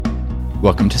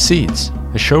Welcome to Seeds,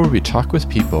 a show where we talk with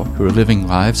people who are living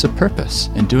lives of purpose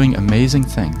and doing amazing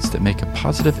things that make a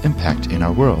positive impact in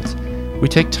our world. We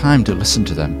take time to listen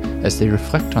to them as they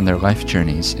reflect on their life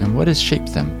journeys and what has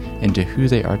shaped them into who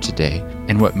they are today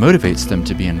and what motivates them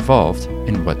to be involved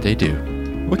in what they do.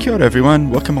 Well, kia ora everyone.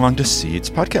 Welcome along to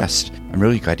Seeds Podcast. I'm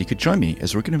really glad you could join me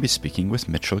as we're going to be speaking with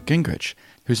Mitchell Gingrich,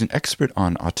 who's an expert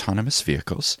on autonomous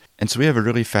vehicles. And so we have a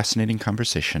really fascinating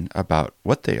conversation about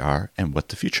what they are and what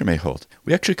the future may hold.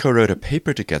 We actually co-wrote a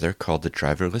paper together called The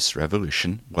Driverless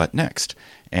Revolution, What Next?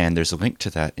 And there's a link to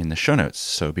that in the show notes,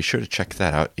 so be sure to check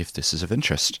that out if this is of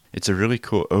interest. It's a really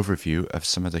cool overview of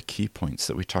some of the key points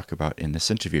that we talk about in this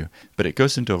interview, but it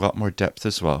goes into a lot more depth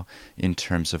as well in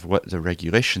terms of what the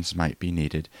regulations might be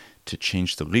needed to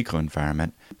change the legal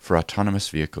environment for autonomous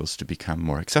vehicles to become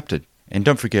more accepted. And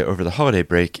don't forget, over the holiday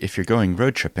break, if you're going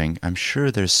road tripping, I'm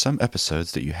sure there's some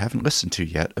episodes that you haven't listened to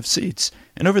yet of Seeds.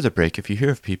 And over the break, if you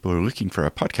hear of people who are looking for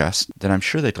a podcast, then I'm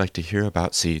sure they'd like to hear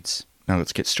about Seeds. Now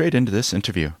let's get straight into this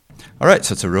interview. All right,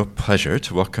 so it's a real pleasure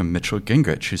to welcome Mitchell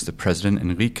Gingrich, who's the president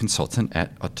and lead consultant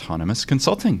at Autonomous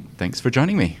Consulting. Thanks for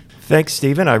joining me. Thanks,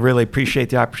 Stephen. I really appreciate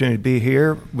the opportunity to be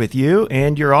here with you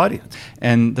and your audience.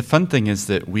 And the fun thing is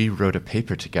that we wrote a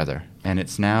paper together, and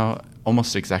it's now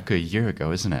almost exactly a year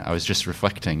ago, isn't it? I was just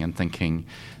reflecting and thinking,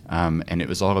 and it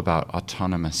was all about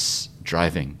autonomous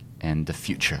driving and the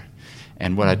future.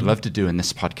 And what I'd love to do in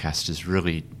this podcast is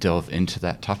really delve into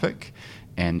that topic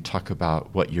and talk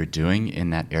about what you're doing in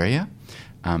that area.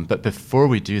 But before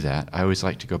we do that, I always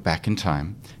like to go back in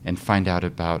time and find out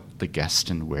about the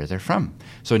guest and where they're from.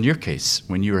 So in your case,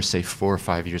 when you were, say, 4 or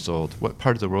 5 years old, what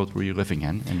part of the world were you living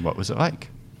in, and what was it like?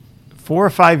 4 or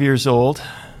 5 years old,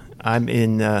 I'm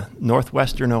in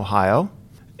northwestern Ohio,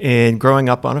 and growing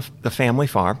up on the family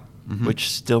farm, which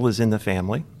still is in the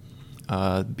family.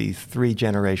 Be 3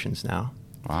 generations now.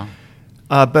 Wow.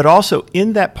 But also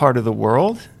in that part of the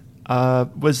world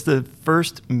was the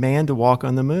first man to walk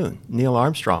on the moon, Neil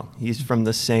Armstrong. He's from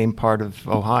the same part of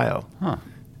Ohio. Huh.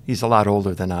 He's a lot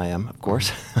older than I am, of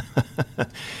course.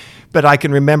 But I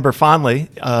can remember fondly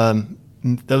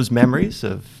those memories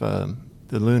of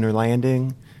the lunar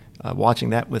landing, watching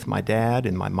that with my dad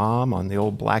and my mom on the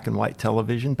old black and white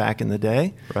television back in the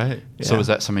day. Right. Yeah. So was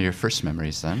that some of your first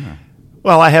memories then? Or?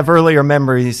 Well, I have earlier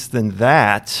memories than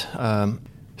that.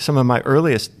 One of my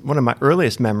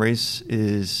earliest memories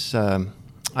is,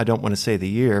 I don't want to say the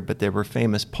year, but there were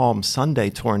famous Palm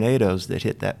Sunday tornadoes that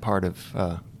hit that part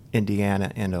of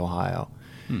Indiana and Ohio.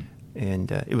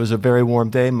 And it was a very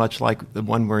warm day, much like the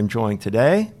one we're enjoying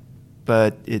today,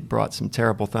 but it brought some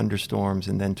terrible thunderstorms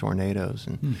and then tornadoes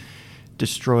and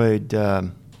destroyed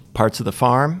parts of the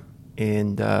farm.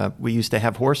 And we used to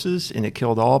have horses, and it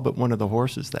killed all but one of the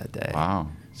horses that day. Wow.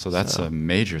 So that's a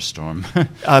major storm.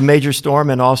 A major storm,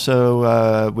 and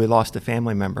also we lost a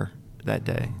family member that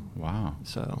day. Wow.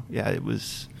 So, yeah,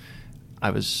 I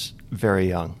was very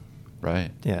young.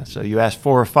 Right. Yeah, so you asked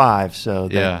 4 or 5, so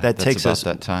that takes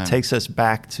us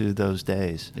back to those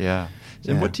days. Yeah.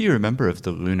 And what do you remember of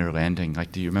the lunar landing?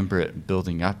 Like, do you remember it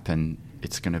building up and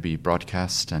it's going to be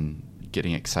broadcast and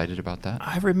getting excited about that?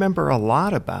 I remember a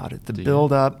lot about it, the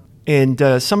build-up.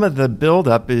 And some of the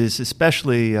build-up is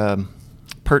especially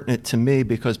pertinent to me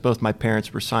because both my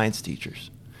parents were science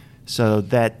teachers. So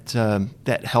that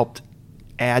helped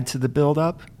add to the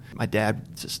build-up. My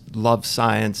dad just loved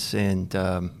science,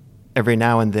 and every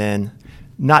now and then,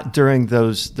 not during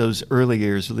those early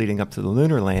years leading up to the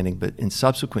lunar landing, but in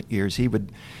subsequent years, he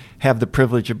would have the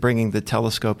privilege of bringing the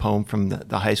telescope home from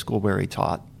the high school where he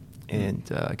taught. And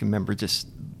I can remember just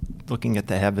looking at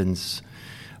the heavens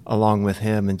along with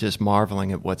him and just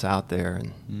marveling at what's out there.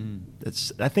 And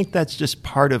I think that's just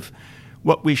part of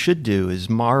what we should do is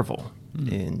marvel.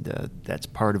 And that's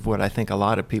part of what I think a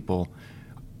lot of people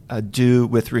do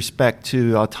with respect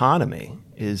to autonomy,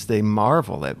 is they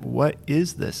marvel at what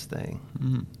is this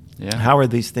thing? Yeah. How are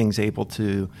these things able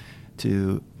to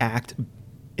act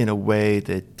in a way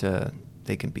that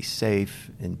they can be safe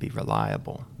and be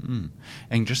reliable?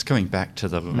 And just going back to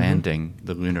the landing,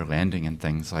 the lunar landing and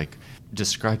things, like,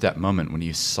 describe that moment when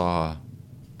you saw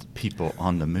people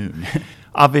on the moon.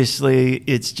 Obviously,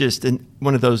 it's just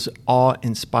one of those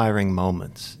awe-inspiring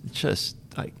moments. It's just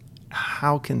like,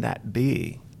 how can that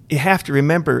be? You have to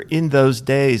remember, in those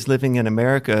days, living in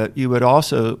America, you would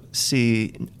also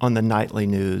see on the nightly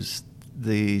news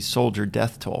the soldier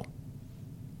death toll,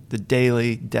 the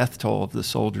daily death toll of the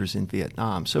soldiers in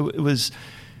Vietnam. So it was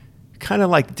kind of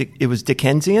like, it was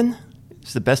Dickensian.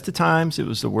 It's the best of times, it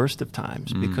was the worst of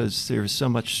times, because there was so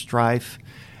much strife.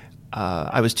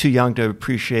 I was too young to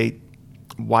appreciate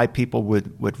why people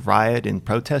would riot and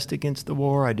protest against the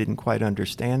war. I didn't quite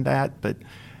understand that, but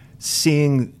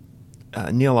seeing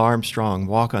Neil Armstrong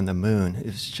walk on the moon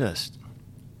is just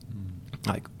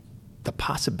like the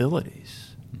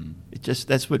possibilities. It just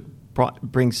that's what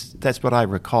that's what I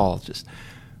recall. Just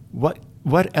what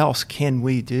else can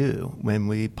we do when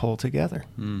we pull together?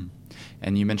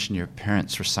 And you mentioned your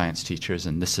parents were science teachers,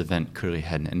 and this event clearly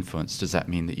had an influence. Does that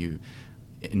mean that you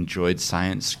enjoyed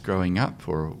science growing up,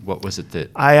 or what was it that...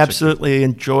 I absolutely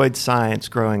enjoyed science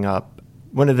growing up.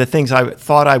 One of the things I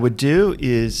thought I would do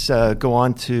is go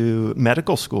on to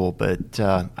medical school, but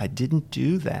I didn't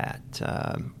do that.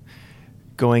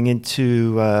 Going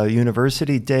into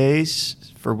university days,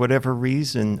 for whatever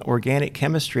reason, organic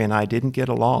chemistry and I didn't get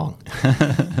along.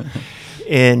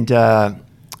 And a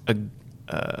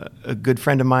good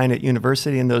friend of mine at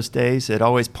university in those days had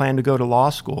always planned to go to law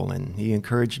school, and he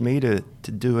encouraged me to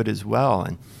do it as well.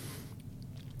 And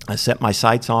I set my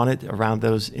sights on it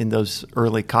in those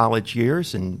early college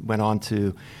years, and went on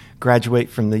to graduate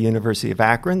from the University of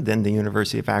Akron, then the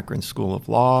University of Akron School of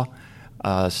Law.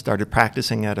 Started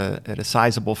practicing at a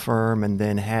sizable firm, and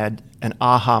then had an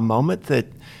aha moment that,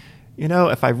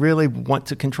 if I really want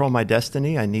to control my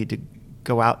destiny, I need to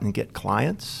go out and get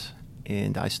clients.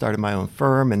 And I started my own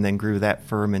firm, and then grew that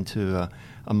firm into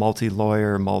a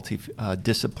multi-lawyer,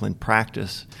 multi-discipline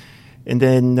practice. And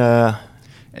then...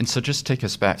 and so just take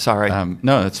us back. Sorry.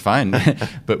 No, that's fine.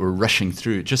 But we're rushing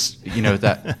through. Just,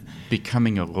 that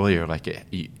becoming a lawyer, like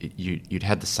you'd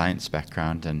had the science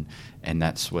background, and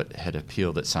that's what had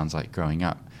appealed, it sounds like, growing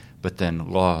up. But then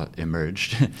law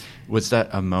emerged. Was that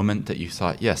a moment that you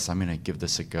thought, yes, I'm going to give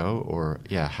this a go? Or,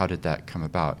 how did that come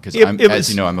about? Because as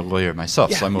you know, I'm a lawyer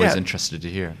myself, so I'm always interested to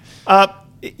hear.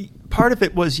 Part of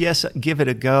it was, yes, give it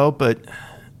a go, but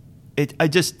I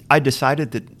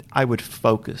decided that I would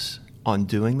focus on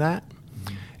doing that.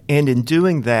 Mm-hmm. And in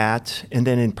doing that, and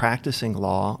then in practicing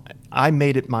law, I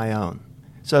made it my own.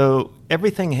 So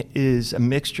everything is a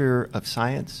mixture of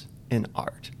science and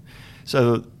art.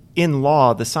 So in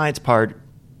law, the science part,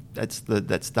 that's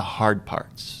the hard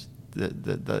parts,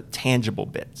 the tangible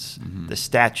bits. Mm-hmm. The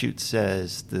statute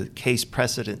says, the case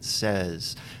precedent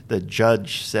says, the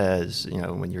judge says,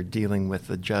 when you're dealing with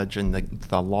the judge and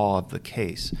the law of the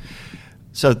case.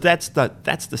 So that's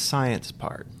the science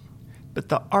part. But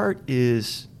the art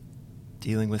is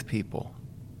dealing with people,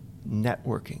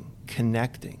 networking,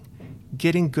 connecting,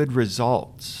 getting good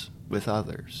results with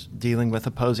others, dealing with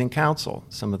opposing counsel,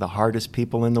 some of the hardest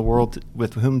people in the world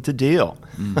with whom to deal.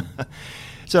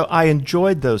 So I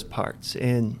enjoyed those parts.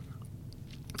 And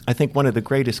I think one of the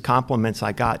greatest compliments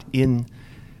I got in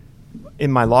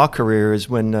my law career is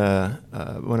when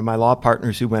one of my law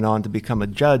partners who went on to become a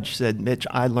judge said, "Mitch,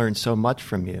 I learned so much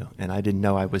from you," and I didn't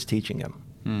know I was teaching him.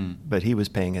 But he was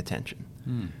paying attention.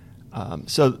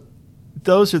 So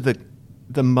those are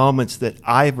the moments that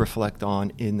I reflect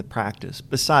on in the practice,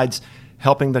 besides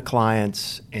helping the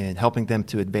clients and helping them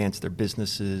to advance their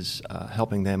businesses,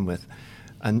 helping them with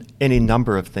any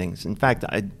number of things. In fact,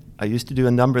 I used to do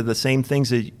a number of the same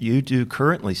things that you do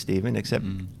currently, Stephen, except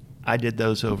I did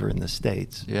those over in the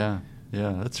States. Yeah,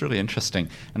 that's really interesting.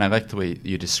 And I like the way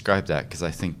you describe that, because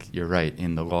I think you're right.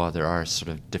 In the law, there are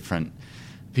sort of different...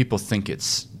 People think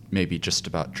it's maybe just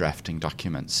about drafting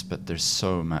documents, but there's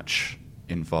so much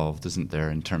involved, isn't there,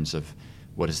 in terms of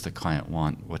what does the client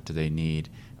want, what do they need,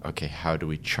 okay, how do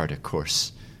we chart a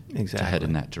course to head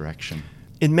in that direction?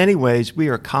 In many ways, we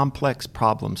are complex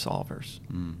problem solvers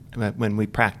when we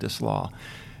practice law.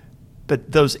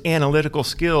 But those analytical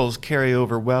skills carry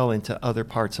over well into other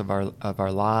parts of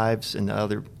our lives and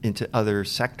into other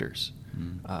sectors.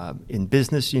 In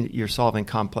business, you're solving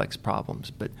complex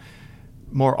problems, but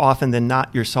more often than not,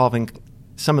 you're solving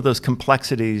some of those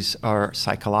complexities are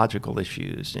psychological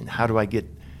issues. And how do I get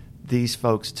these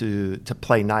folks to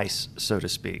play nice, so to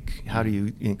speak? How do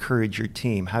you encourage your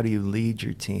team? How do you lead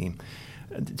your team?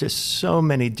 Just so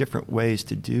many different ways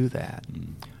to do that.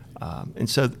 And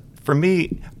so for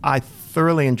me, I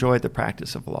thoroughly enjoyed the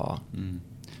practice of law.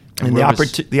 And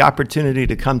the opportunity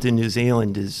to come to New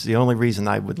Zealand is the only reason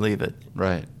I would leave it.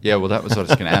 Right. Yeah, well, that was what I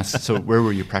was going to ask. So where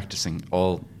were you practicing?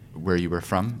 All where you were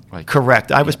from?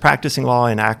 Correct. I was practicing law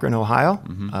in Akron, Ohio.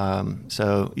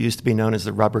 So it used to be known as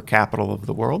the rubber capital of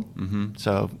the world.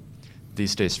 So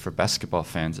these days, for basketball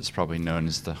fans, it's probably known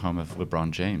as the home of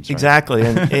LeBron James, right? Exactly.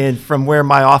 And from where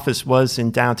my office was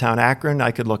in downtown Akron,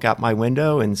 I could look out my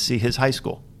window and see his high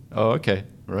school. Oh, okay.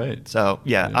 Right. So,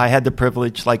 yeah, I had the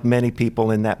privilege, like many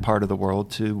people in that part of the world,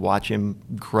 to watch him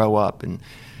grow up and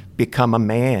become a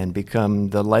man,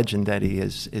 become the legend that he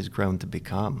has grown to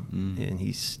become. And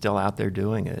he's still out there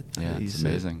doing it. Yeah, it's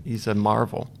amazing. He's a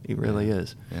marvel. He really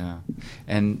is. Yeah.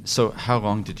 And so how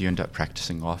long did you end up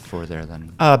practicing law for there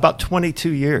then? About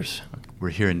 22 years. were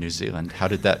here in New Zealand. How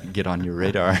did that get on your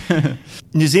radar?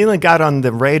 New Zealand got on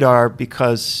the radar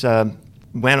because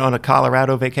went on a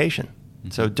Colorado vacation.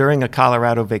 So during a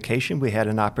Colorado vacation, we had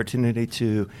an opportunity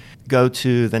to go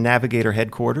to the Navigator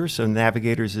headquarters. So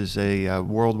Navigators is a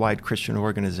worldwide Christian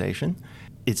organization.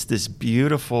 It's this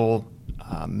beautiful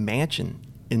mansion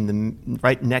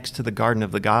right next to the Garden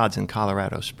of the Gods in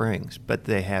Colorado Springs. But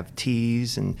they have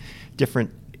teas and different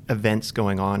events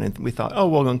going on. And we thought,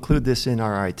 we'll include this in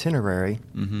our itinerary.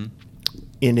 Mm-hmm.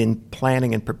 And in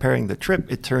planning and preparing the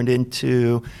trip, it turned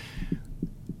into,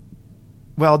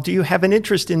 well, do you have an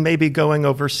interest in maybe going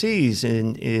overseas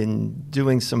in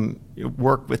doing some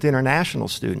work with international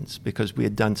students? Because we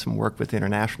had done some work with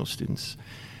international students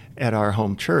at our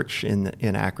home church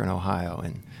in Akron, Ohio.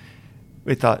 And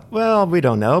we thought, well, we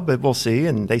don't know, but we'll see.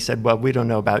 And they said, well, we don't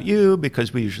know about you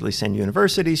because we usually send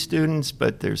university students,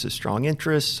 but there's a strong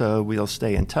interest, so we'll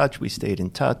stay in touch. We stayed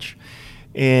in touch.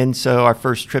 And so our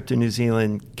first trip to New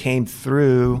Zealand came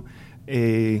through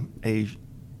a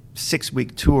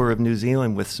 6-week tour of New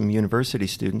Zealand with some university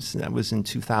students, and that was in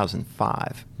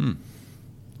 2005.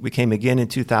 We came again in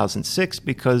 2006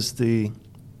 because the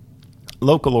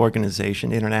local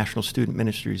organization, International Student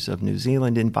Ministries of New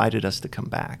Zealand, invited us to come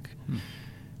back.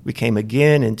 We came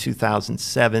again in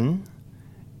 2007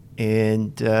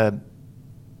 and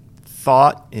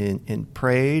thought and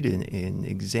prayed and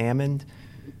examined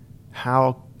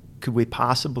how could we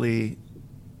possibly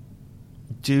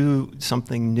do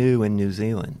something new in New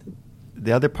Zealand.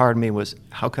 The other part of me was,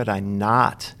 how could I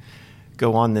not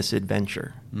go on this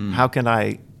adventure? How can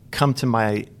I come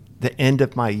to the end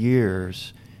of my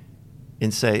years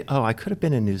and say, I could have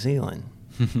been in New Zealand?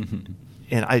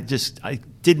 And I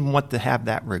didn't want to have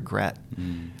that regret.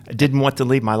 I didn't want to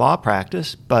leave my law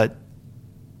practice, but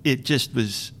it just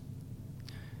was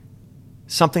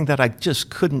something that I just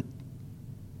couldn't,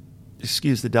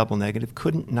 excuse the double negative,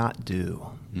 couldn't not do.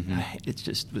 It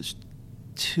just was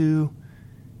too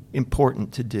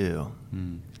important to do.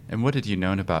 And what had you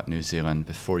known about New Zealand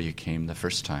before you came the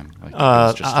first time?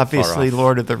 Obviously,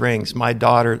 Lord of the Rings. My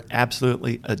daughter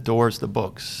absolutely adores the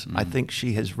books. I think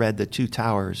she has read The Two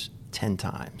Towers 10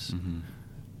 times.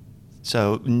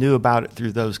 So knew about it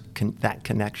through that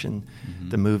connection,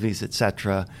 the movies,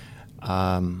 etc.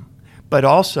 But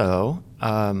also,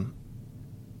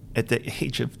 at the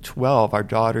age of 12, our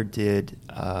daughter did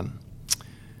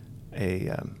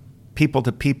a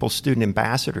people-to-people student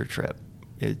ambassador trip.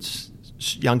 It's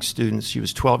young students. She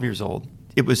was 12 years old.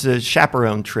 It was a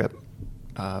chaperone trip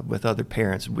with other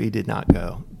parents. We did not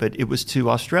go, but it was to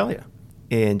Australia.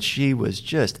 And she was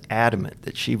just adamant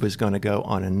that she was going to go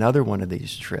on another one of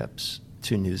these trips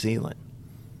to New Zealand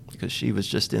because she was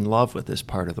just in love with this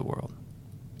part of the world.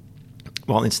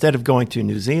 Well, instead of going to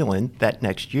New Zealand that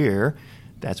next year,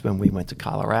 that's when we went to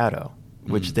Colorado,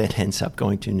 which then ends up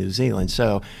going to New Zealand.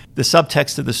 So the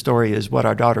subtext of the story is what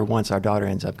our daughter wants, our daughter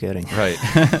ends up getting. Right.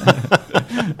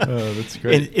 That's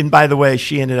great. And by the way,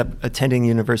 she ended up attending the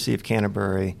University of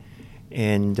Canterbury,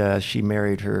 and she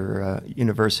married her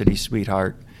university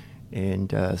sweetheart, and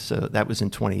so that was in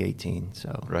 2018.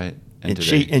 So right. And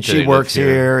she works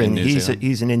here, and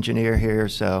he's an engineer here,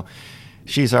 so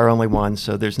she's our only one.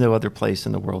 So there's no other place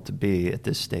in the world to be at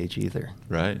this stage either.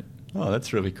 Right. Oh,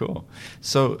 that's really cool.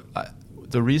 So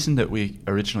the reason that we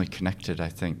originally connected, I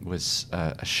think, was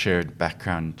a shared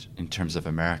background in terms of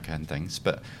America and things,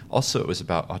 but also it was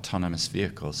about autonomous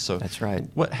vehicles. So that's right.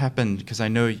 What happened? Because I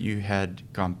know you had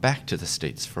gone back to the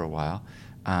States for a while.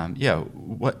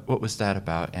 What was that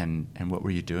about, and what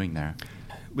were you doing there?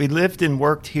 We lived and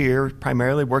worked here,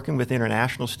 primarily working with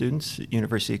international students at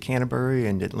University of Canterbury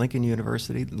and at Lincoln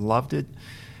University. Loved it.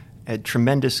 Had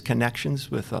tremendous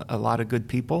connections with a lot of good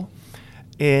people.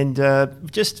 And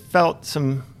just felt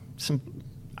some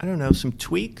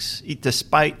tweaks,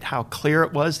 despite how clear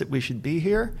it was that we should be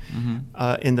here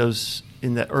in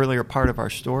the earlier part of our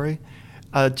story.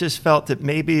 Just felt that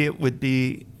maybe it would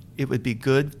be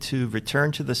good to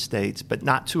return to the States, but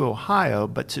not to Ohio,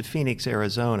 but to Phoenix,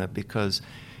 Arizona, because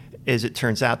as it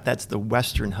turns out, that's the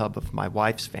western hub of my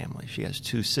wife's family. She has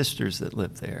 2 sisters that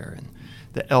live there, and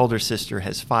the elder sister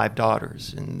has 5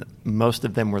 daughters, and most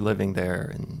of them were living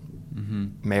there and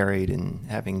married and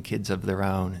having kids of their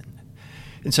own.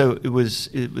 And so it was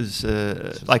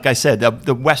like I said,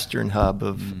 the western hub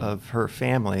of her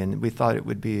family, and we thought it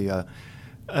would be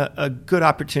a good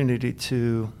opportunity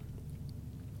to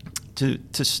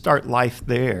start life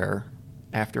there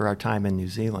after our time in New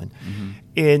Zealand.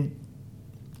 And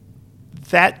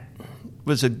that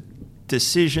was a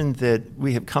decision that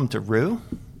we have come to rue,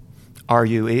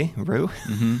 R-U-E, rue,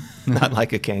 not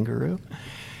like a kangaroo.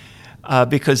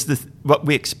 because what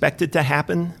we expected to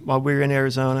happen while we were in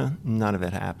Arizona, none of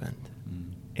it happened.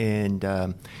 And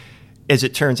as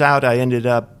it turns out, I ended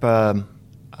up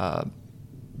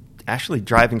actually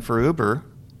driving for Uber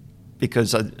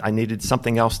because I needed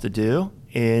something else to do.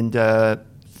 And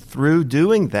through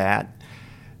doing that,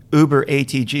 Uber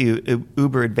ATG,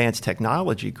 Uber Advanced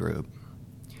Technology Group,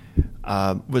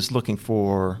 was looking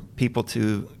for people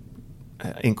to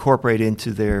incorporate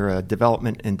into their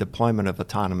development and deployment of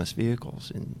autonomous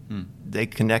vehicles. And they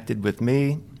connected with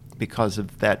me because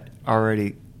of that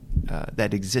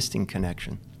that existing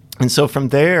connection. And so from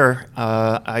there,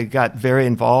 I got very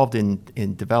involved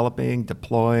in developing,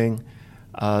 deploying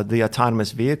the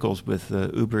autonomous vehicles with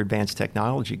the Uber Advanced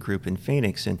Technology Group in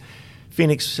Phoenix. And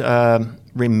Phoenix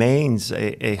remains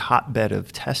a hotbed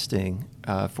of testing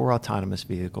for autonomous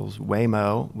vehicles.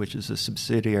 Waymo, which is a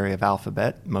subsidiary of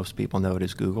Alphabet, most people know it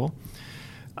as Google,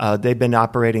 they've been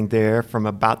operating there from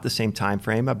about the same time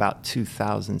frame, about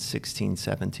 2016,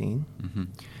 17. Mm-hmm.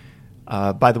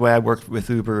 By the way, I worked with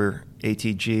Uber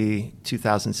ATG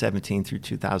 2017 through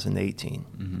 2018.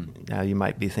 Mm-hmm. Now you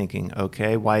might be thinking,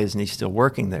 okay, why isn't he still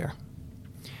working there?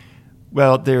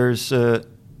 Well, there's a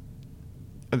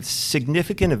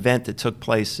significant event that took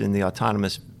place in the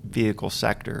autonomous vehicle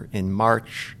sector in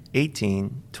March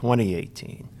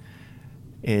 2018.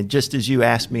 And just as you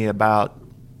asked me about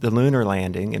the lunar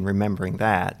landing and remembering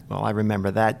that, well, I remember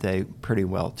that day pretty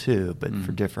well too, but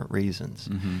for different reasons.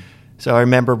 Mm-hmm. So I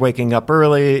remember waking up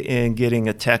early and getting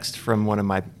a text from one of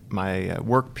my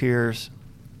work peers,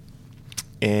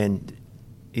 and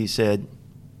he said,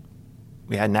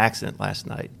 "We had an accident last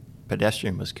night.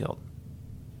 Pedestrian was killed."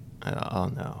 Oh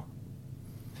no.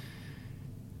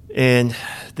 And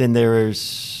then there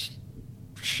was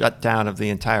shutdown of the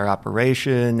entire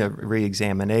operation, a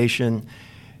re-examination.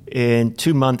 And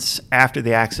 2 months after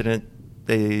the accident,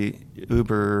 the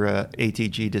Uber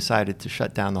ATG decided to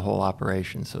shut down the whole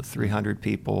operation. So 300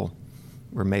 people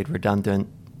were made redundant.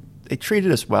 They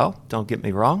treated us well, don't get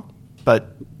me wrong,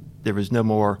 but there was no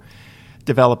more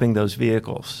developing those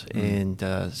vehicles. And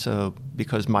so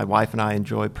because my wife and I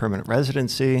enjoy permanent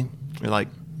residency, we're like,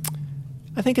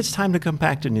 I think it's time to come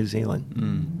back to New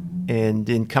Zealand. And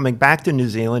in coming back to New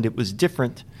Zealand, it was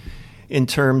different in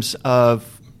terms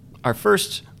of our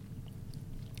first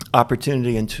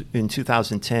opportunity in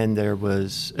 2010. There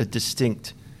was a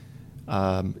distinct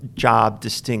job,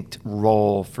 distinct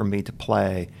role for me to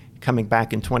play. Coming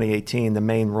back in 2018, the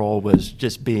main role was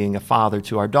just being a father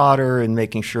to our daughter and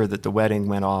making sure that the wedding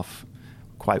went off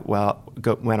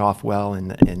well,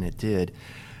 and it did.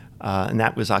 And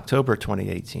that was October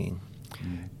 2018.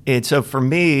 And so for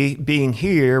me, being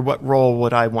here, what role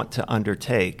would I want to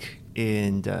undertake?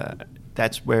 And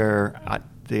that's where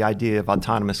the idea of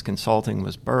autonomous consulting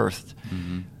was birthed.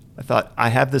 Mm-hmm. I thought, I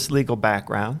have this legal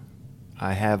background.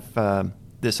 I have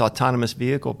this autonomous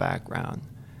vehicle background.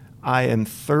 I am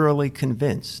thoroughly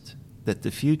convinced that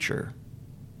the future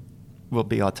will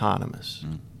be autonomous,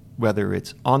 whether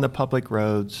it's on the public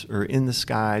roads or in the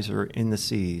skies or in the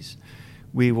seas.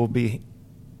 We will be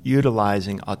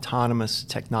utilizing autonomous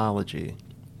technology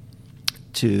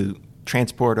to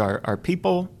transport our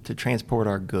people, to transport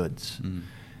our goods.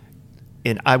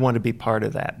 And I want to be part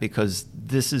of that because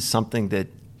this is something that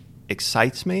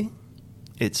excites me.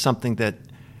 It's something that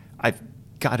I've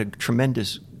got a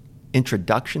tremendous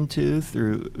introduction to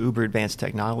through Uber Advanced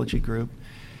Technology Group.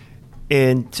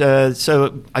 And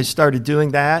so I started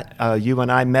doing that. You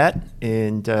and I met,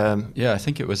 and I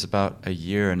think it was about a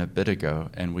year and a bit ago,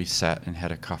 and we sat and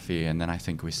had a coffee, and then I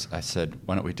think I said,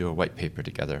 why don't we do a white paper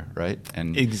together, right?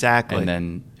 And exactly. And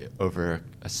then over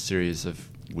a series of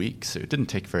weeks, it didn't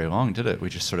take very long, did it? We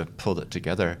just sort of pulled it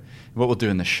together. What we'll do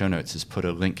in the show notes is put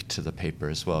a link to the paper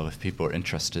as well if people are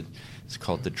interested. It's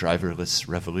called The Driverless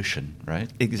Revolution, right?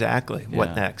 Exactly. Yeah.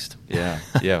 What next?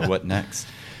 Yeah, what next?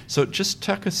 So just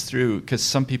talk us through, because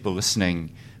some people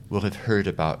listening will have heard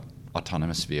about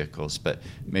autonomous vehicles, but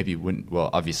maybe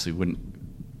obviously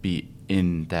wouldn't be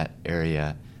in that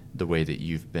area the way that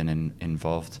you've been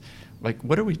involved. Like,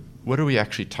 what are we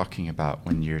actually talking about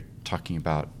when you're talking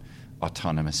about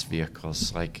autonomous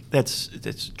vehicles? Like, that's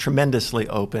tremendously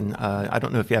open. I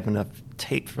don't know if you have enough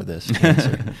tape for this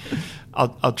answer.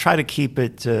 I'll try to keep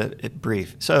it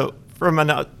brief. So from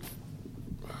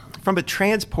a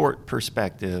transport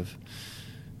perspective,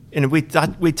 and we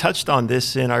touched on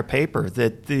this in our paper,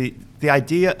 that the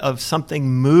idea of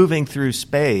something moving through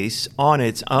space on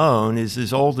its own is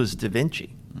as old as Da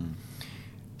Vinci.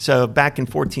 So back in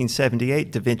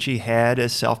 1478, Da Vinci had a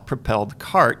self-propelled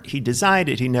cart. He designed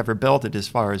it. He never built it as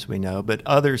far as we know, but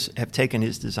others have taken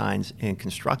his designs and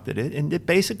constructed it, and it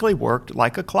basically worked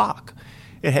like a clock.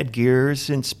 It had gears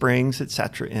and springs,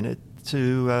 etc., in it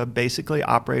to basically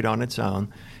operate on its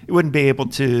own. It wouldn't be able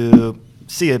to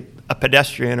see a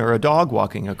pedestrian or a dog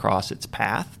walking across its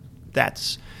path.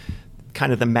 That's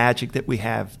kind of the magic that we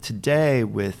have today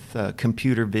with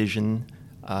computer vision,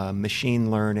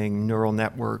 machine learning, neural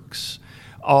networks.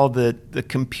 All the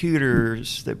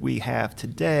computers that we have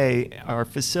today are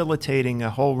facilitating a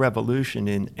whole revolution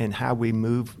in how we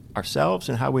move ourselves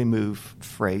and how we move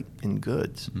freight and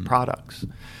goods, products.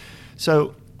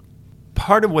 So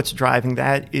part of what's driving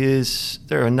that is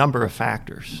there are a number of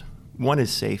factors. One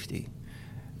is safety.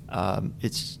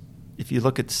 If you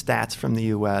look at stats from the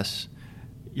U.S.,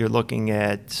 you're looking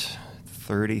at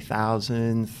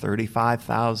 30,000,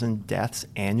 35,000 deaths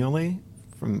annually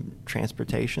from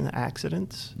transportation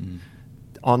accidents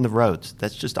on the roads.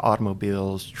 That's just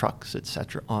automobiles, trucks,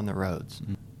 etc. on the roads.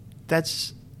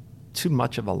 That's too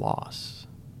much of a loss.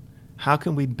 How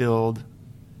can we build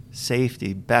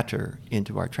safety better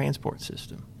into our transport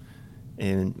system?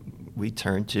 And we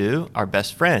turn to our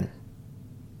best friend,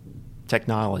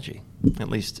 technology. At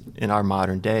least in our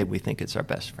modern day, we think it's our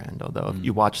best friend. Although if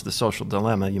you watch The Social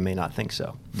Dilemma, you may not think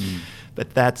so.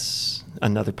 But that's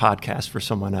another podcast for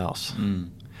someone else.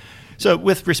 So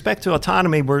with respect to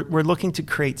autonomy, we're looking to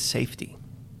create safety.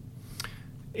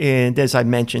 And as I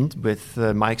mentioned, with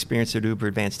my experience at Uber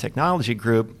Advanced Technology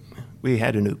Group, we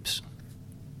had an oops.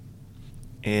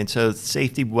 And so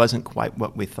safety wasn't quite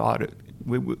what we thought.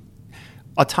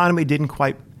 Autonomy didn't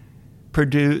quite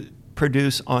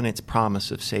produce on its promise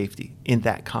of safety in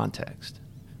that context.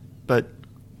 But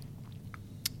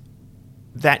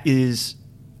that is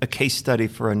a case study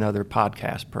for another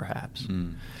podcast, perhaps.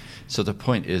 So the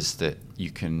point is that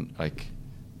you can,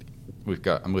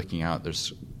 I'm looking out,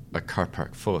 there's a car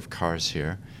park full of cars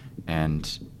here,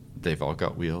 and they've all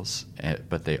got wheels,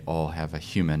 but they all have a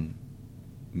human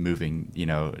moving,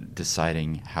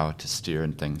 deciding how to steer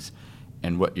and things.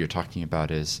 And what you're talking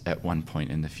about is at one point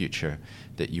in the future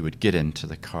that you would get into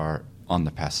the car on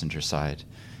the passenger side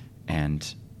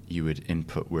and you would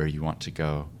input where you want to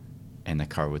go and the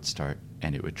car would start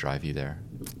and it would drive you there.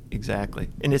 Exactly.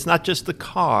 And it's not just the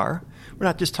car. We're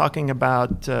not just talking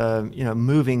about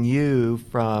moving you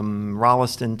from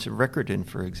Rolliston to Rickerton,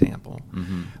 for example.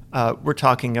 We're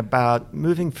talking about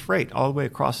moving freight all the way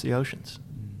across the oceans.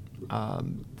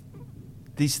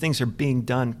 These things are being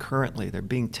done currently. They're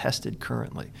being tested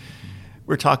currently.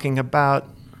 We're talking about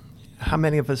how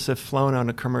many of us have flown on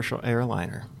a commercial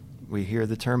airliner. We hear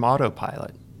the term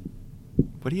autopilot.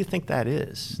 What do you think that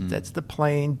is? That's the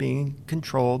plane being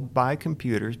controlled by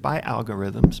computers, by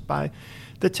algorithms, by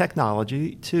the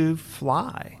technology to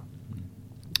fly.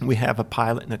 We have a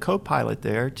pilot and a co-pilot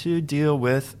there to deal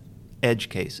with edge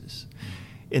cases.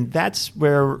 And that's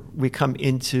where we come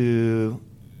into...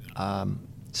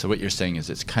 So what you're saying is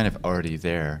it's kind of already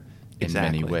there in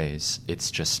Exactly. many ways. It's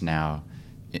just now,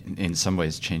 in some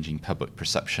ways, changing public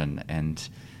perception and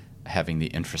having the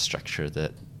infrastructure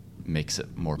that makes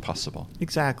it more possible.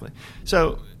 Exactly.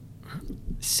 So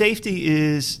safety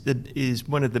is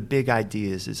one of the big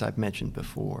ideas, as I've mentioned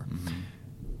before.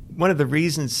 One of the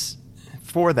reasons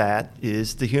for that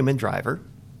is the human driver.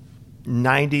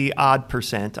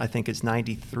 90-odd%, I think it's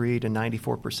 93 to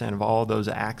 94% of all those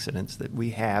accidents that we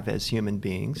have as human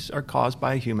beings are caused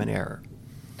by human error.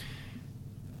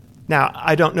 Now,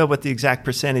 I don't know what the exact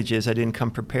percentage is. I didn't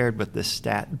come prepared with this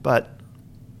stat, but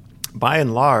by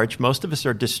and large, most of us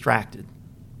are distracted.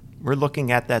 We're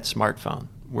looking at that smartphone.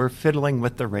 We're fiddling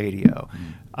with the radio.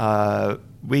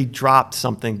 We dropped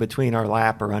something between our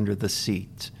lap or under the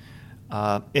seat.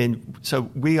 And so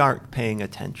we aren't paying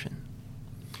attention.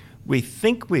 We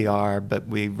think we are, but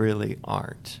we really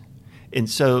aren't. And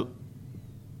so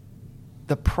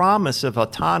the promise of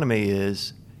autonomy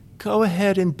is, go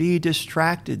ahead and be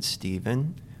distracted,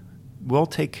 Stephen. We'll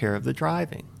take care of the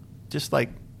driving. Just like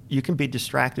you can be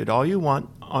distracted all you want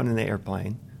on an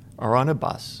airplane or on a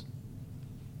bus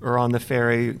or on the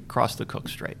ferry across the Cook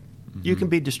Strait. You can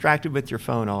be distracted with your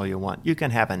phone all you want. You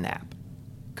can have a nap.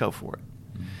 Go for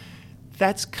it.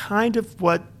 That's kind of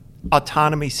what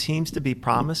autonomy seems to be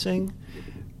promising,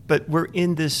 but we're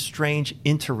in this strange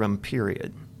interim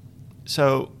period.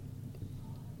 So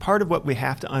part of what we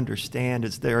have to understand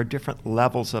is there are different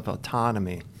levels of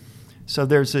autonomy. So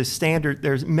there's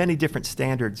many different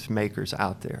standards makers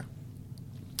out there.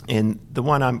 And the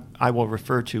one I will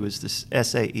refer to is this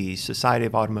SAE, Society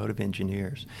of Automotive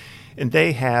Engineers. And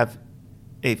they have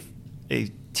a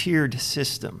tiered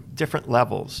system, different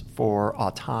levels for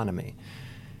autonomy.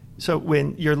 So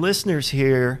when your listeners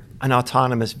hear an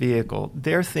autonomous vehicle,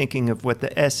 they're thinking of what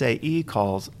the SAE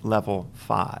calls level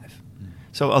 5.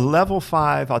 So a level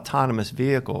 5 autonomous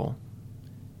vehicle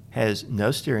has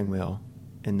no steering wheel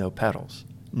and no pedals.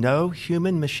 No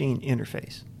human-machine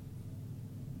interface.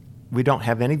 We don't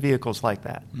have any vehicles like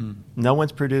that. No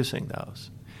one's producing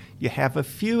those. You have a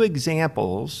few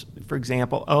examples. For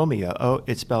example, Ohmio,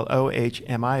 it's spelled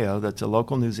OHMIO, that's a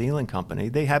local New Zealand company.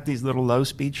 They have these little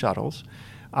low-speed shuttles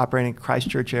operating at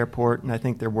Christchurch Airport, and I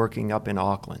think they're working up in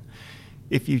Auckland.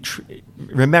 If you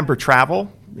remember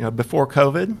travel, before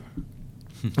COVID,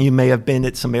 you may have been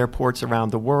at some airports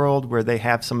around the world where they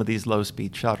have some of these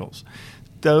low-speed shuttles.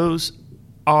 Those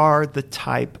are the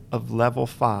type of level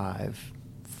 5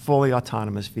 fully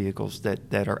autonomous vehicles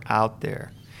that are out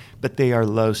there, but they are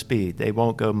low speed. They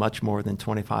won't go much more than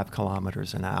 25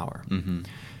 kilometers an hour. Mm-hmm.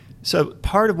 So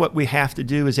part of what we have to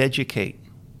do is educate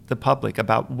the public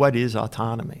about what is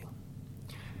autonomy.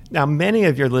 Now, many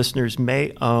of your listeners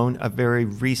may own a very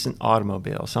recent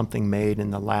automobile, something made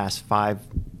in the last 5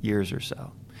 years or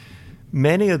so.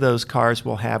 Many of those cars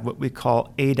will have what we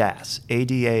call ADAS,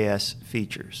 ADAS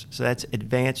features. So that's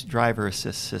Advanced Driver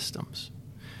Assist Systems.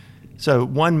 So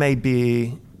one may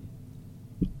be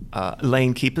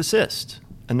lane keep assist.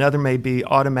 Another may be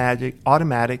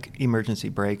automatic emergency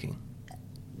braking.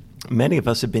 Many of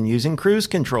us have been using cruise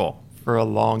control for a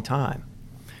long time.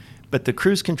 But the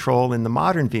cruise control in the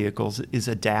modern vehicles is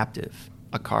adaptive.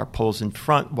 A car pulls in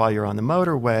front while you're on the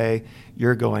motorway.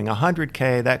 You're going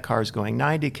 100K, that car's going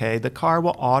 90K. The car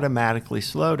will automatically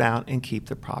slow down and keep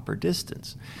the proper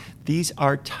distance. These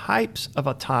are types of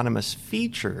autonomous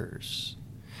features,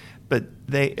 but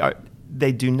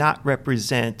they do not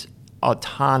represent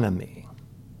autonomy.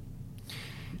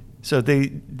 So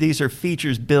these are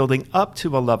features building up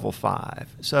to a level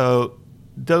 5. So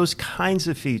those kinds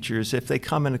of features, if they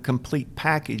come in a complete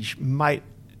package,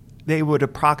 they would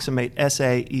approximate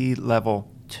SAE level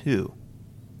 2.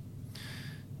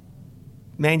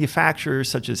 Manufacturers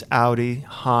such as Audi,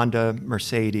 Honda,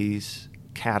 Mercedes,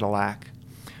 Cadillac,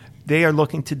 they are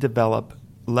looking to develop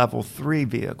level 3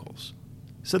 vehicles.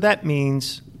 So that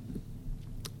means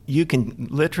you can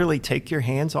literally take your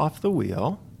hands off the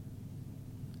wheel,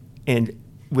 and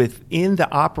within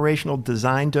the operational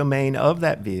design domain of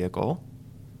that vehicle,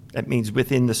 that means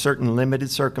within the certain limited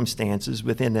circumstances,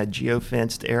 within a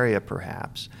geofenced area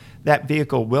perhaps, that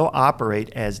vehicle will operate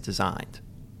as designed.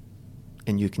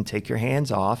 And you can take your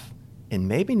hands off and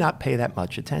maybe not pay that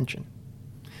much attention.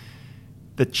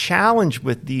 The challenge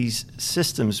with these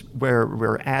systems where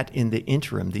we're at in the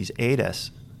interim, these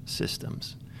ADAS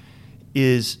systems,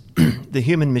 is the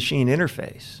human-machine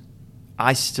interface.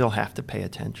 I still have to pay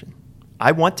attention.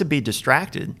 I want to be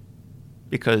distracted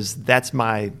because that's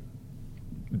my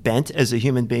bent as a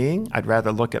human being. I'd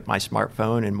rather look at my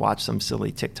smartphone and watch some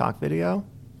silly TikTok video.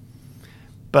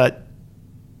 But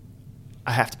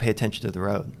I have to pay attention to the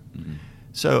road. Mm-hmm.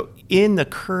 So in the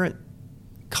current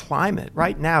climate,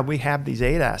 right now we have these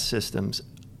ADAS systems.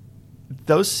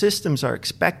 Those systems are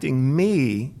expecting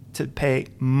me to pay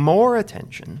more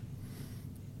attention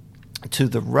to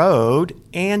the road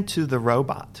and to the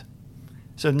robot.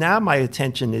 So now my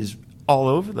attention is all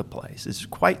over the place. It's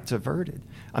quite diverted.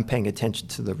 I'm paying attention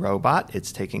to the robot.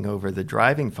 It's taking over the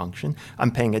driving function.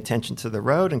 I'm paying attention to the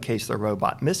road in case the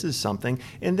robot misses something.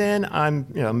 And then I'm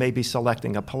maybe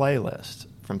selecting a playlist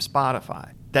from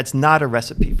Spotify. That's not a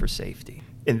recipe for safety.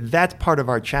 And that's part of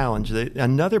our challenge.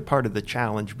 Another part of the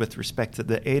challenge with respect to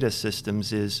the ADAS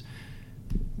systems is,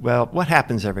 well, what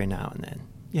happens every now and then?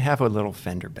 You have a little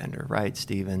fender bender, right,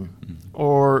 Stephen? Mm-hmm.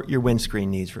 Or your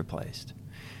windscreen needs replaced.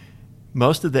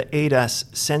 Most of the ADAS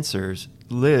sensors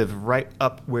live right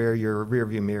up where your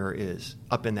rearview mirror is,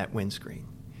 up in that windscreen.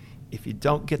 If you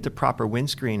don't get the proper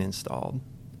windscreen installed,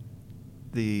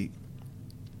 the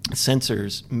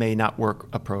sensors may not work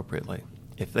appropriately.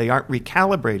 If they aren't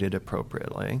recalibrated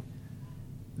appropriately,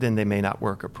 then they may not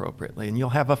work appropriately, and you'll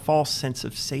have a false sense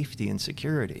of safety and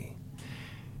security.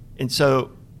 And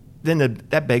so then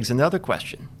that begs another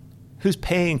question. Who's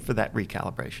paying for that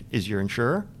recalibration? Is your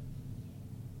insurer?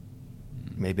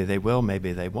 Maybe they will,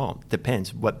 maybe they won't.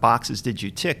 Depends. What boxes did you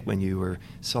tick when you were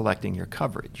selecting your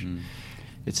coverage?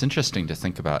 It's interesting to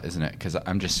think about, isn't it? Because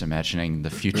I'm just imagining the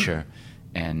future,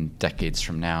 and decades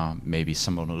from now, maybe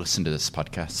someone will listen to this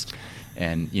podcast,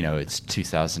 and it's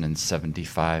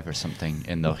 2075 or something,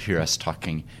 and they'll hear us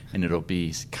talking, and it'll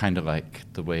be kind of like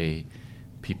the way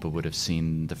people would have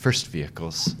seen the first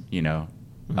vehicles,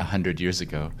 100 years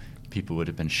ago. People would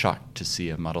have been shocked to see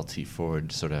a Model T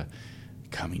Ford sort of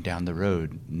coming down the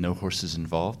road, no horses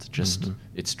involved, just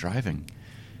it's driving.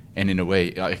 And in a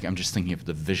way, I'm just thinking of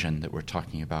the vision that we're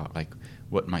talking about, like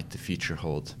what might the future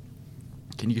hold?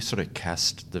 Can you sort of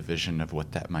cast the vision of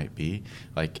what that might be?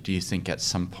 Like, do you think at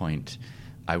some point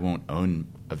I won't own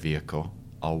a vehicle?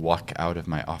 I'll walk out of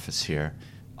my office here,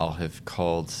 I'll have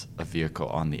called a vehicle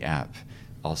on the app.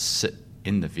 I'll sit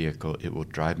in the vehicle. It will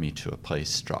drive me to a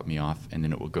place, drop me off, and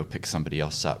then it will go pick somebody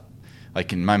else up.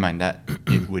 Like in my mind, that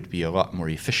it would be a lot more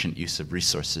efficient use of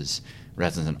resources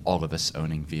rather than all of us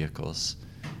owning vehicles.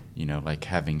 You know, like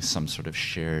having some sort of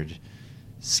shared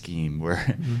scheme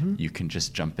where you can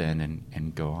just jump in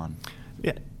and go on.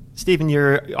 Yeah. Stephen,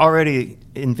 you're already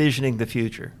envisioning the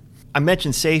future. I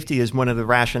mentioned safety as one of the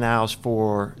rationales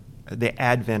for the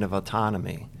advent of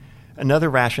autonomy. Another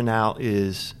rationale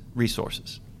is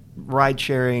resources. Ride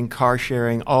sharing, car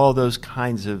sharing, all those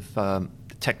kinds of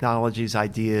technologies,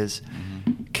 ideas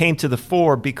came to the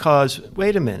fore because,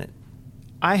 wait a minute,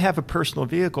 I have a personal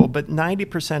vehicle, but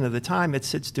 90% of the time it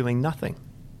sits doing nothing.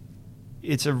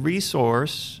 It's a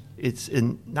resource. It's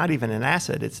not even an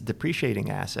asset. It's a depreciating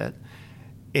asset.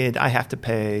 And I have to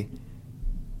pay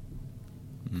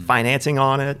financing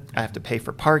on it. I have to pay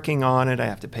for parking on it. I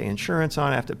have to pay insurance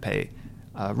on it. I have to pay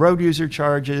road user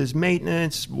charges,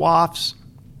 maintenance, WAFs,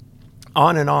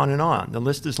 on and on and on. The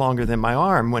list is longer than my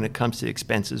arm when it comes to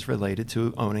expenses related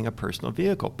to owning a personal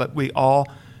vehicle. But we all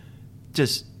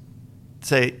just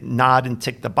say nod and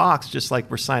tick the box, just like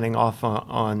we're signing off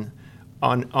on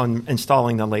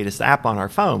installing the latest app on our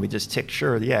phone. We just tick,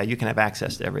 sure, yeah, you can have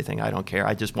access to everything. I don't care.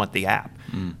 I just want the app.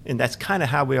 And that's kind of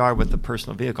how we are with the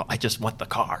personal vehicle. I just want the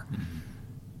car.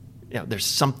 You know, there's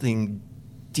something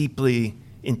deeply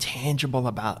intangible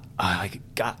about, I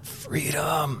got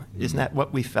freedom. Isn't that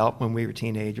what we felt when we were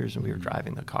teenagers and we were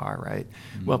driving the car, right?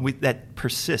 Well, that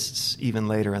persists even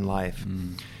later in life.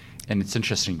 And it's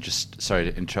interesting, just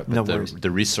sorry to interrupt, but the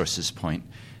resources point,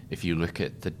 if you look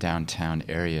at the downtown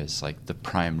areas, like the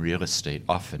prime real estate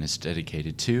often is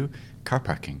dedicated to car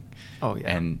parking. Oh,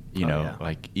 yeah. And, you know,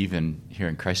 like even here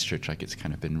in Christchurch, like it's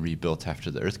kind of been rebuilt after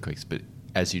the earthquakes, but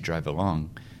as you drive along,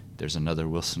 there's another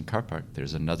Wilson car park.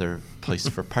 There's another place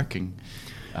for parking,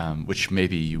 which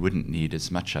maybe you wouldn't need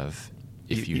as much of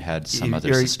if you had some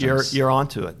other systems. You're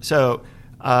onto it. So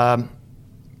I'll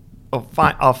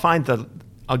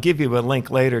give you a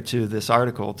link later to this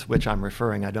article to which I'm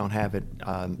referring. I don't have it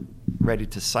ready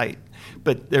to cite.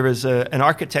 But there was an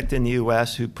architect in the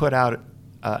U.S. who put out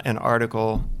an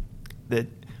article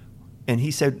and he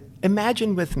said,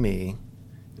 imagine with me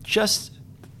just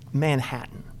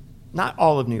Manhattan. Not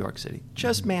all of New York City,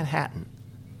 just Manhattan,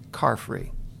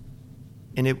 car-free.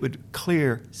 And it would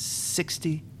clear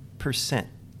 60%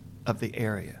 of the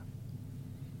area.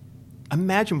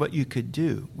 Imagine what you could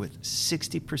do with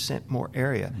 60% more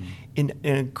area in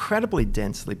an incredibly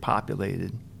densely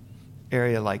populated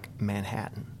area like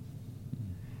Manhattan.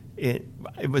 It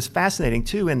was fascinating,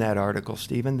 too, in that article,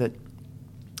 Stephen, that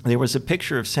there was a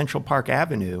picture of Central Park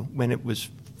Avenue when it was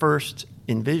first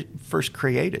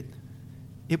created.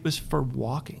 It was for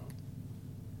walking.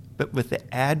 But with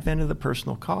the advent of the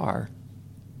personal car,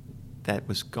 that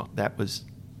was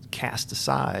cast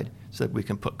aside so that we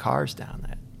can put cars down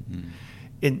that.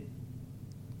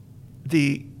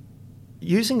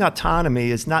 Using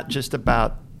autonomy is not just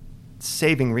about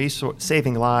saving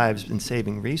lives and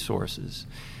saving resources.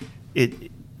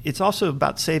 It's also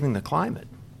about saving the climate.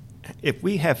 If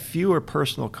we have fewer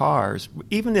personal cars,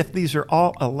 even if these are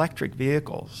all electric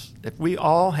vehicles, if we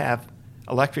all have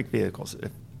electric vehicles,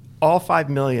 if all 5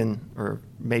 million, or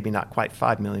maybe not quite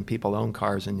 5 million people own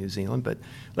cars in New Zealand, but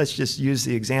let's just use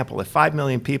the example. If 5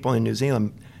 million people in New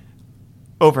Zealand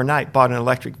overnight bought an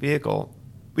electric vehicle,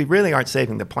 we really aren't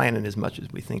saving the planet as much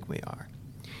as we think we are.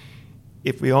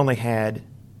 If we only had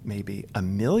maybe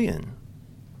 1 million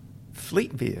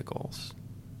fleet vehicles,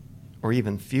 or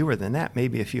even fewer than that,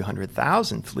 maybe a few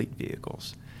 100,000 fleet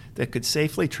vehicles that could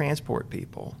safely transport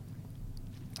people,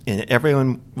 and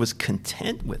everyone was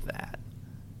content with that,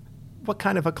 what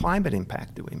kind of a climate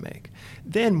impact do we make?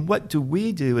 Then what do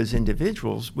we do as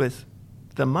individuals with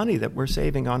the money that we're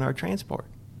saving on our transport?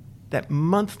 That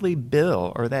monthly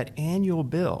bill or that annual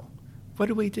bill, what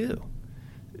do we do?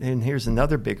 And here's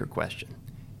another bigger question.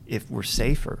 If we're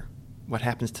safer, what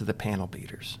happens to the panel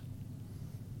beaters?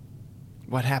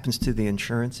 What happens to the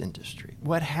insurance industry?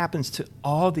 What happens to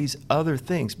all these other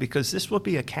things? Because this will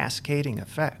be a cascading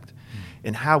effect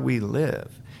in how we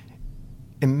live.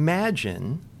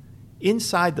 Imagine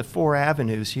inside the 4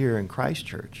 avenues here in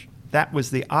Christchurch, that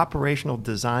was the operational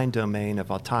design domain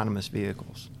of autonomous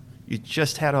vehicles. You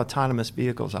just had autonomous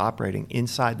vehicles operating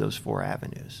inside those 4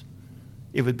 avenues.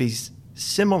 It would be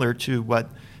similar to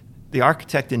what the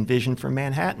architect envisioned for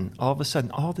Manhattan. All of a sudden,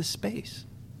 all this space.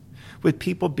 Would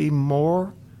people be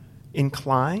more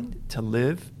inclined to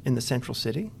live in the central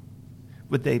city?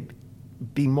 Would they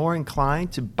be more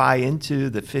inclined to buy into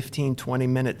the 15,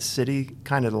 20-minute city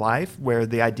kind of life where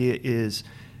the idea is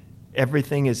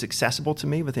everything is accessible to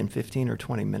me within 15 or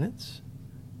 20 minutes.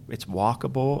 It's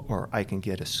walkable, or I can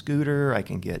get a scooter, I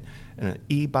can get an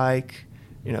e-bike.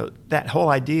 That whole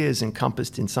idea is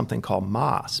encompassed in something called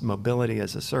MaaS, Mobility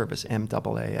as a Service,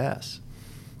 MAAS.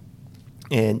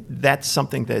 And that's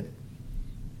something that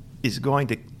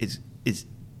it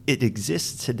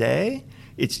exists today.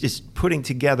 It's just putting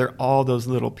together all those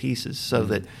little pieces so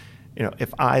that,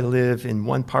 if I live in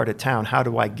one part of town, how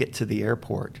do I get to the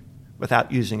airport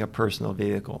without using a personal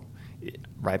vehicle?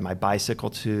 Ride my bicycle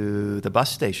to the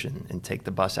bus station and take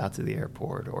the bus out to the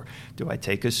airport? Or do I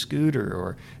take a scooter?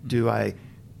 Or do I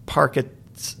park at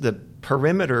the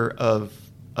perimeter of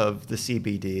the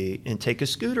CBD and take a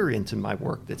scooter into my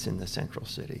work that's in the central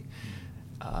city?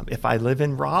 If I live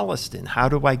in Rolliston, how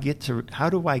do I get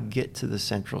to the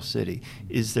central city?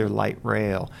 Is there light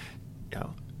rail?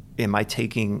 Am I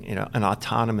taking an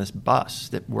autonomous bus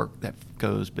that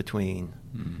goes between?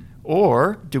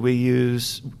 Or do we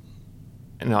use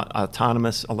an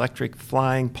autonomous electric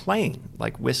flying plane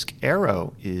like Wisk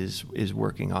Aero is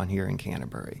working on here in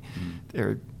Canterbury? There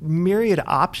are myriad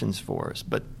options for us,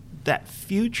 but that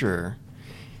future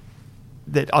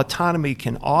that autonomy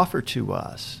can offer to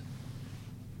us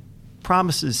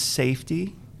promises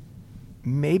safety,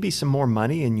 maybe some more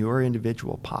money in your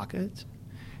individual pocket,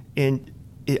 and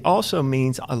it also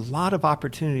means a lot of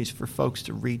opportunities for folks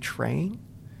to retrain,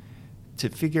 to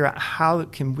figure out how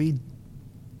can we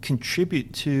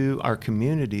contribute to our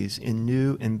communities in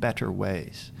new and better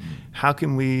ways. How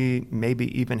can we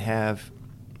maybe even have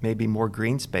more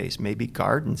green space, maybe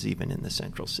gardens even in the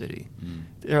central city?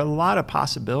 There are a lot of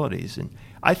possibilities, and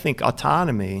I think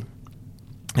autonomy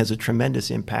has a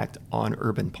tremendous impact on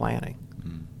urban planning.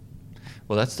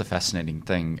 Well, that's the fascinating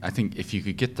thing. I think if you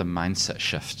could get the mindset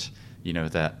shift,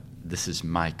 that this is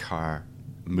my car,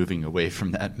 moving away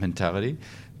from that mentality,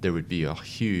 there would be a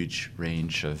huge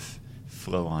range of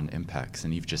flow-on impacts.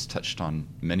 And you've just touched on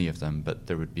many of them, but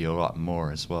there would be a lot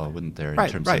more as well, wouldn't there, in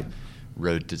terms of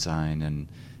road design and,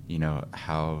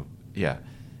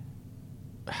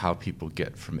 how people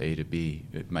get from A to B.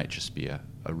 It might just be a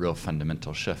real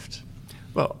fundamental shift.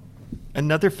 Well,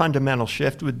 another fundamental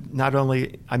shift would not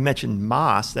only, I mentioned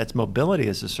MaaS, that's mobility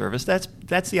as a service,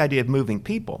 that's the idea of moving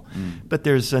people. But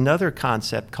there's another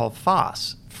concept called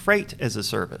FaaS, freight as a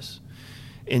service.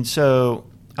 And so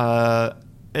a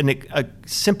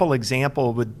simple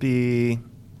example would be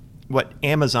what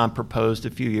Amazon proposed a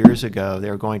few years ago. They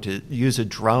were going to use a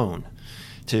drone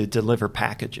to deliver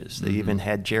packages. They even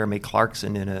had Jeremy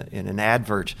Clarkson in an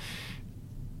advert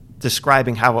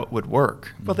describing how it would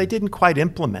work. Well, they didn't quite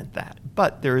implement that.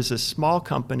 But there is a small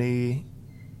company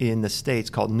in the States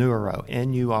called Nuro,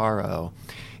 N-U-R-O,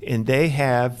 and they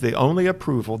have the only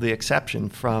approval, the exception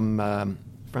from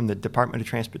the Department of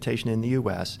Transportation in the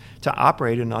U.S. to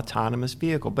operate an autonomous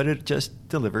vehicle, but it just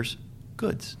delivers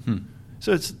goods.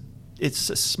 So it's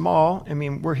a small,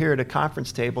 we're here at a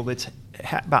conference table that's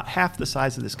about half the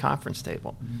size of this conference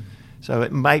table. So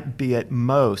it might be at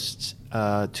most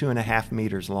 2.5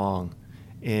 meters long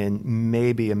and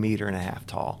maybe 1.5 meters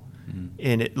tall.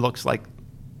 And it looks like,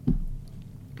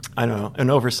 I don't know,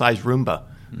 an oversized Roomba.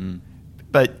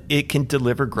 But it can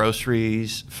deliver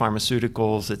groceries,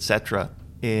 pharmaceuticals, etc.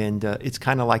 And it's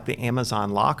kind of like the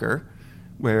Amazon locker,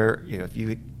 where if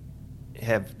you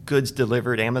have goods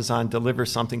delivered, Amazon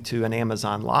delivers something to an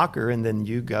Amazon locker, and then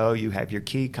you have your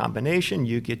key combination,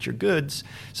 you get your goods,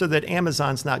 so that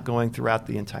Amazon's not going throughout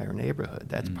the entire neighborhood.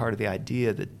 That's part of the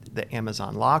idea that the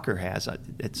Amazon locker has.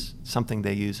 It's something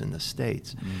they use in the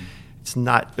States. It's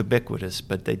not ubiquitous,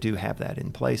 but they do have that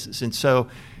in places. And so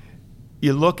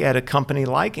you look at a company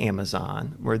like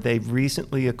Amazon, where they've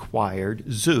recently acquired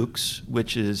Zoox,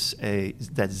 which is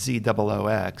that's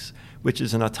ZOOX, which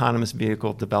is an autonomous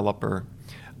vehicle developer.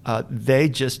 I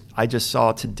just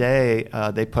saw today,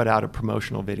 they put out a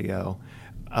promotional video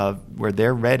where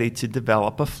they're ready to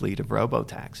develop a fleet of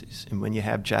robo-taxis. And when you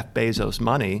have Jeff Bezos'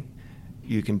 money,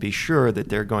 you can be sure that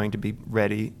they're going to be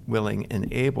ready, willing,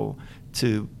 and able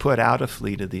to put out a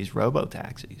fleet of these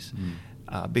robo-taxis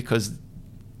because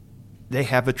they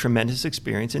have a tremendous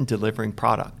experience in delivering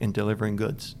product and delivering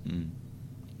goods.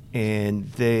 And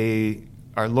they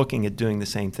are looking at doing the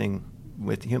same thing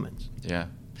with humans. Yeah.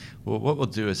 Well, what we'll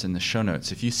do is in the show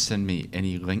notes, if you send me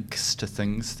any links to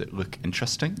things that look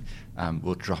interesting,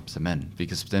 we'll drop them in,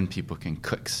 because then people can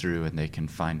click through and they can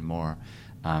find more.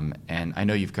 And I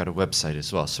know you've got a website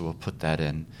as well, so we'll put that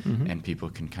in, and people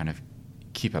can kind of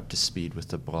keep up to speed with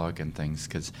the blog and things,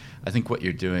 because I think what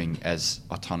you're doing as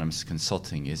autonomous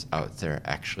consulting is out there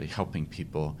actually helping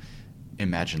people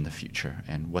imagine the future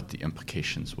and what the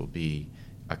implications will be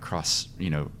across,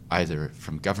 either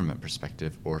from government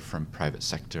perspective or from private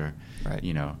sector, right.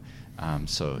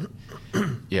 So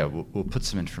yeah, we'll put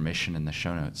some information in the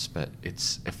show notes, but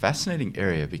it's a fascinating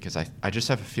area because I just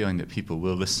have a feeling that people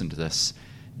will listen to this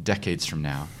decades from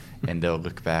now and they'll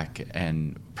look back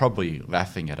and probably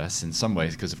laughing at us in some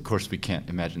ways because of course we can't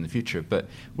imagine the future, but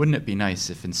wouldn't it be nice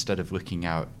if instead of looking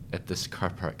out at this car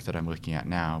park that I'm looking at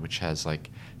now, which has like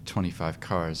 25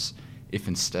 cars, if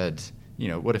instead,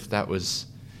 what if that was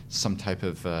some type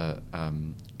of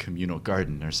communal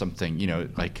garden or something,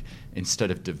 like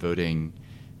instead of devoting,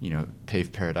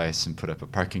 pave paradise and put up a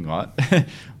parking lot,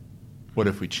 what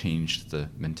if we changed the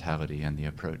mentality and the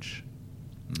approach?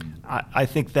 I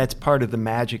think that's part of the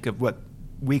magic of what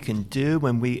we can do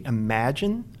when we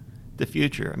imagine the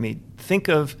future. I mean, think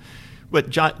of what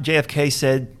JFK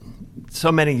said so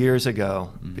many years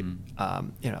ago,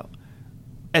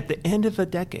 at the end of a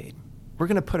decade, we're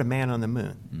going to put a man on the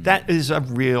moon. That is a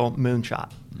real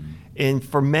moonshot. And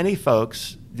for many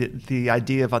folks, the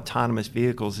idea of autonomous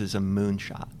vehicles is a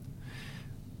moonshot.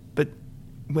 But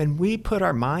when we put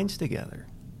our minds together,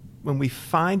 when we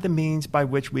find the means by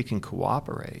which we can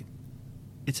cooperate,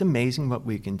 it's amazing what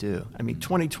we can do. I mean,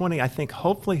 2020, I think,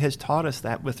 hopefully has taught us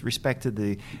that with respect to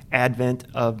the advent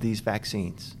of these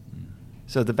vaccines.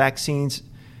 So the vaccines,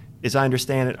 as I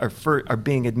understand it, are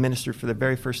being administered for the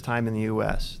very first time in the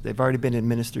U.S. They've already been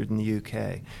administered in the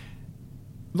U.K.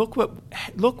 Look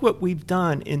what we've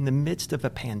done in the midst of a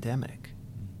pandemic.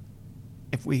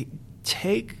 If we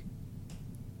take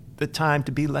the time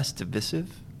to be less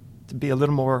divisive, to be a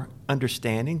little more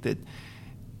understanding that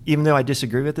even though I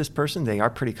disagree with this person, they are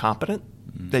pretty competent.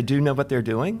 They do know what they're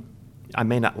doing. I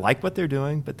may not like what they're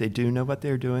doing, but they do know what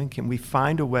they're doing. Can we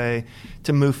find a way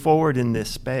to move forward in this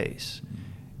space?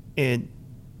 And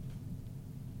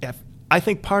I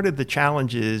think part of the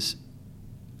challenge is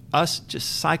us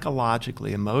just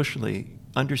psychologically, emotionally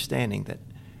understanding that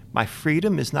my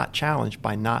freedom is not challenged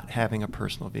by not having a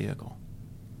personal vehicle.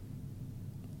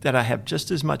 That I have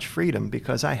just as much freedom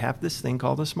because I have this thing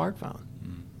called a smartphone.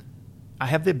 I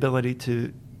have the ability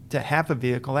to have a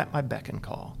vehicle at my beck and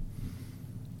call.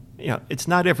 It's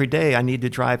not every day I need to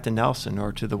drive to Nelson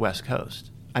or to the West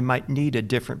Coast. I might need a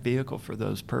different vehicle for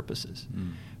those purposes.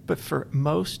 But for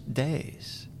most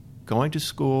days, going to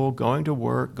school, going to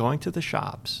work, going to the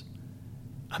shops,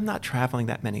 I'm not traveling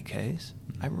that many Ks.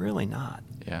 I'm really not.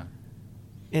 Yeah.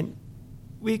 And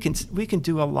we can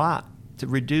do a lot to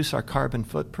reduce our carbon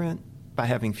footprint by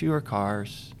having fewer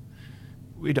cars.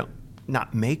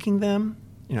 Not making them,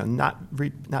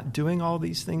 not doing all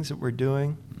these things that we're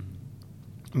doing.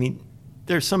 I mean,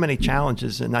 there's so many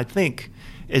challenges, and I think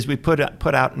as we put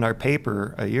out in our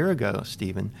paper a year ago,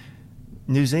 Stephen,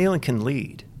 New Zealand can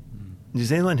lead. New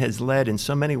Zealand has led in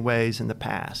so many ways in the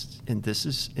past, and this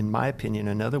is, in my opinion,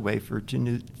 another way for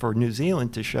New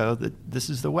Zealand to show that this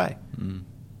is the way.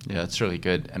 Yeah, it's really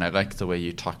good, and I like the way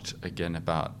you talked again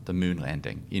about the moon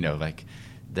landing. Like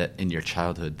that in your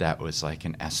childhood, that was like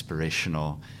an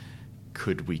aspirational,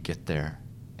 could we get there?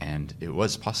 And it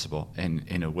was possible. And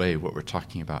in a way, what we're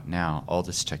talking about now, all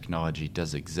this technology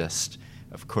does exist.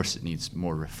 Of course, it needs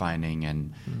more refining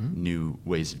and new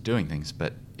ways of doing things,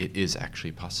 but it is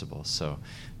actually possible. So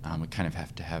we kind of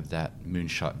have to have that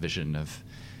moonshot vision of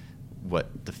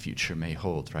what the future may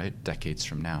hold, right? Decades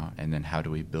from now. And then how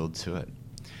do we build to it?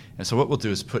 And so what we'll do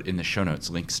is put in the show notes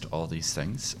links to all these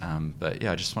things. But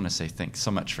yeah, I just want to say thanks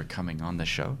so much for coming on the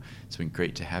show. It's been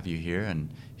great to have you here and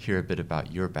hear a bit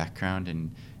about your background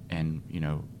and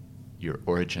your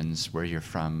origins, where you're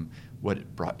from,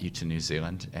 what brought you to New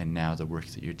Zealand, and now the work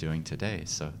that you're doing today.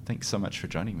 So thanks so much for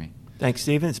joining me. Thanks,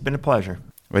 Stephen. It's been a pleasure.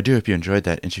 Well, I do hope you enjoyed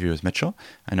that interview with Mitchell.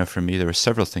 I know for me there were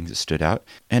several things that stood out.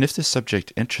 And if this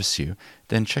subject interests you,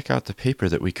 then check out the paper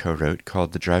that we co-wrote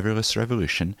called The Driverless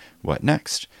Revolution, What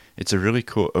Next? It's a really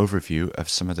cool overview of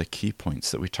some of the key points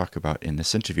that we talk about in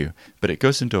this interview, but it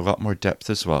goes into a lot more depth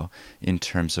as well in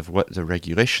terms of what the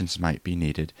regulations might be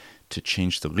needed to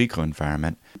change the legal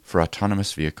environment for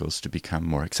autonomous vehicles to become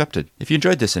more accepted. If you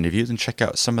enjoyed this interview, then check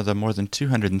out some of the more than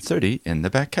 230 in the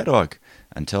back catalog.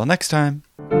 Until next time.